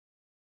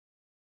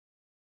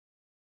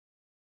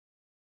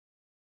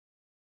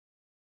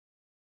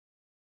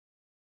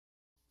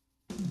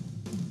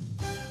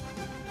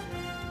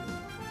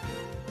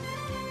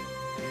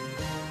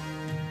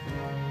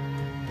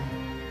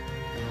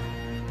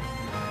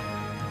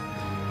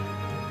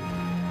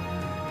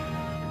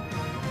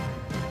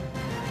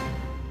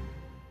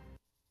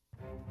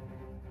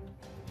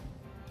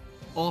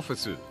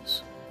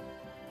offices,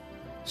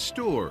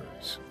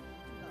 stores,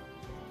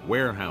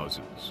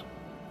 warehouses.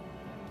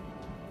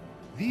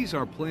 These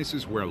are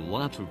places where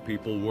lots of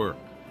people work,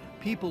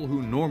 people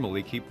who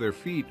normally keep their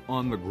feet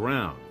on the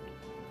ground.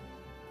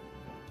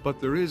 But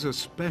there is a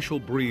special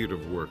breed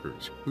of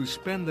workers who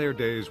spend their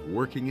days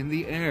working in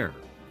the air.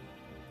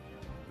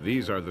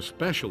 These are the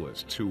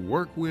specialists who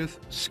work with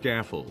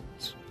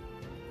scaffolds.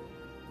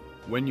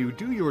 When you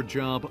do your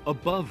job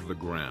above the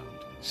ground,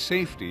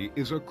 safety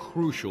is a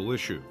crucial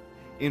issue.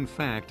 In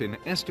fact, an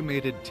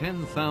estimated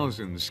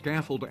 10,000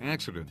 scaffold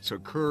accidents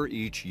occur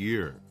each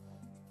year.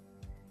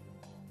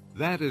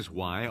 That is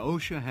why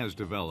OSHA has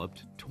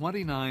developed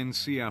 29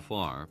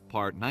 CFR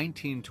Part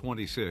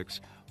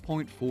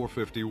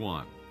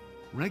 1926.451,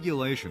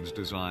 regulations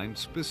designed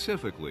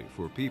specifically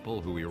for people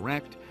who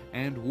erect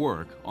and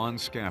work on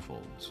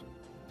scaffolds.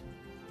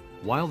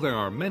 While there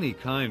are many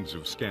kinds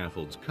of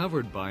scaffolds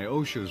covered by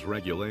OSHA's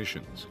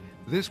regulations,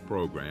 this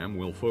program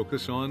will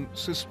focus on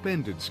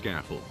suspended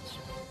scaffolds.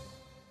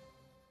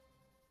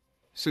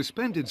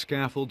 Suspended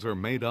scaffolds are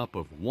made up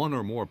of one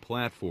or more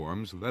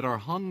platforms that are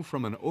hung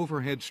from an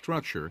overhead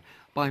structure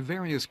by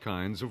various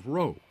kinds of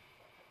rope.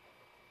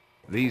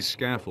 These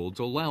scaffolds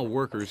allow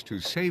workers to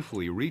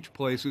safely reach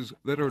places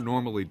that are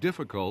normally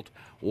difficult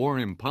or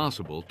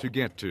impossible to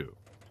get to.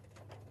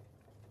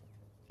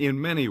 In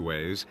many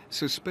ways,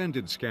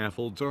 suspended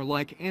scaffolds are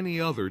like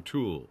any other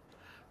tool.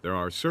 There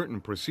are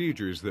certain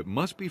procedures that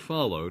must be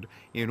followed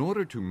in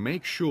order to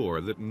make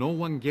sure that no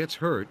one gets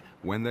hurt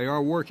when they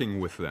are working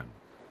with them.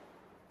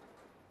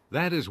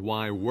 That is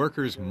why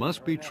workers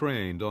must be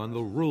trained on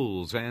the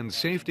rules and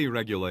safety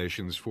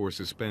regulations for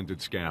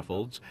suspended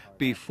scaffolds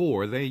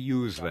before they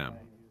use them.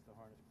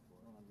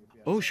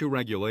 OSHA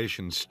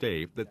regulations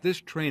state that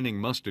this training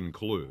must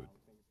include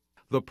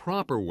the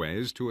proper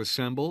ways to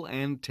assemble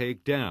and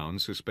take down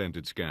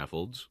suspended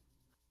scaffolds,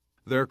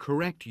 their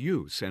correct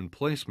use and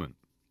placement,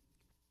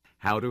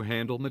 how to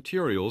handle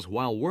materials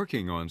while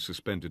working on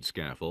suspended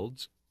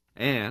scaffolds,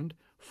 and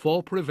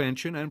fall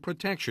prevention and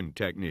protection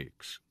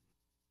techniques.